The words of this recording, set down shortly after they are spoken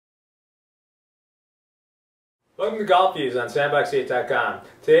Welcome to Golf Views on Sandbox8.com.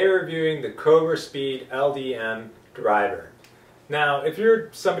 Today we're reviewing the Cobra Speed LDM driver. Now, if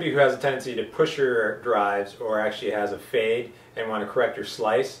you're somebody who has a tendency to push your drives or actually has a fade and want to correct your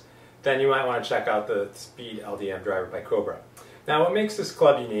slice, then you might want to check out the Speed LDM driver by Cobra. Now, what makes this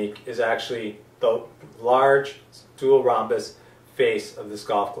club unique is actually the large dual rhombus face of this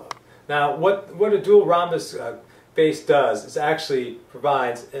golf club. Now, what a dual rhombus base does is actually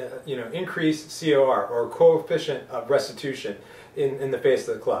provides increased COR, or coefficient of restitution, in the face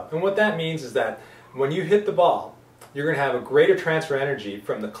of the club. And what that means is that when you hit the ball, you're going to have a greater transfer energy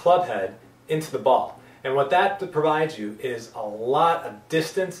from the club head into the ball. And what that provides you is a lot of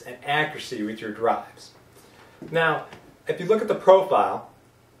distance and accuracy with your drives. Now, if you look at the profile,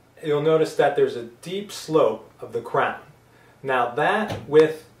 you'll notice that there's a deep slope of the crown. Now that,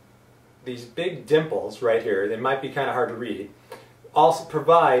 with these big dimples right here, they might be kind of hard to read, also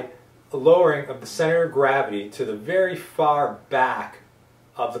provide a lowering of the center of gravity to the very far back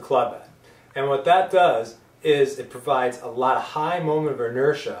of the club head. And what that does is it provides a lot of high moment of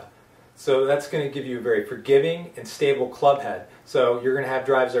inertia. So that's going to give you a very forgiving and stable club head. So you're going to have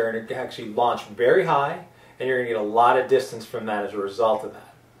drives that are going to actually launch very high, and you're going to get a lot of distance from that as a result of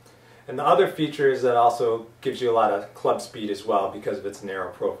that. And the other feature is that it also gives you a lot of club speed as well because of its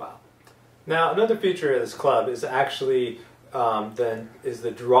narrow profile. Now, another feature of this club is actually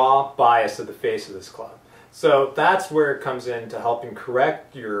the draw bias of the face of this club. So that's where it comes in to helping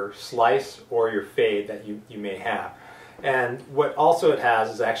correct your slice or your fade that you may have. And what also it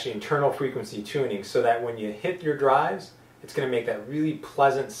has is actually internal frequency tuning, so that when you hit your drives, it's going to make that really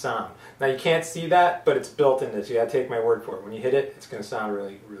pleasant sound. Now, you can't see that, but it's built in this. You got to take my word for it. When you hit it, it's going to sound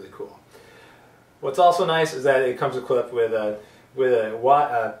really, really cool. What's also nice is that it comes equipped with a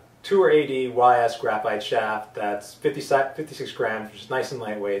 2AD YS graphite shaft that's 56 grams, which is nice and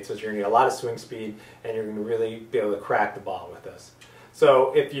lightweight, so you're going to get a lot of swing speed, and you're going to really be able to crack the ball with this.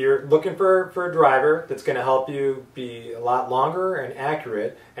 So if you're looking for a driver that's going to help you be a lot longer and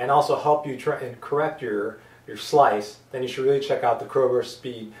accurate, and also help you try and correct your slice, then you should really check out the Cobra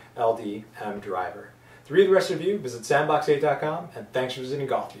Speed LDM driver. To read the rest of the review, visit Sandbox8.com, and thanks for visiting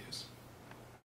Golf Views.